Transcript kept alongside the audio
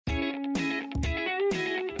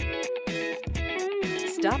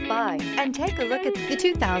Stop by and take a look at the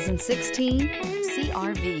 2016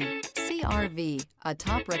 CR-V. CR-V, a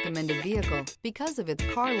top recommended vehicle because of its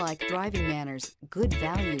car-like driving manners, good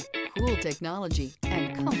value, cool technology,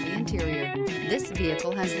 and comfy interior. This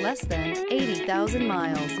vehicle has less than 80,000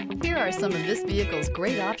 miles. Here are some of this vehicle's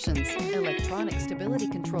great options: electronic stability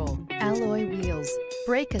control, alloy wheels,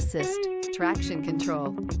 brake assist, traction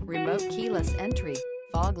control, remote keyless entry,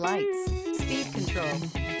 fog lights, speed control,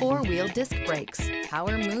 four-wheel disc brakes,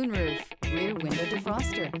 power moonroof, rear window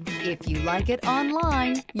defroster. If you like it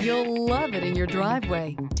online, you'll love it in your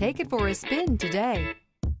driveway. Take it for a spin today.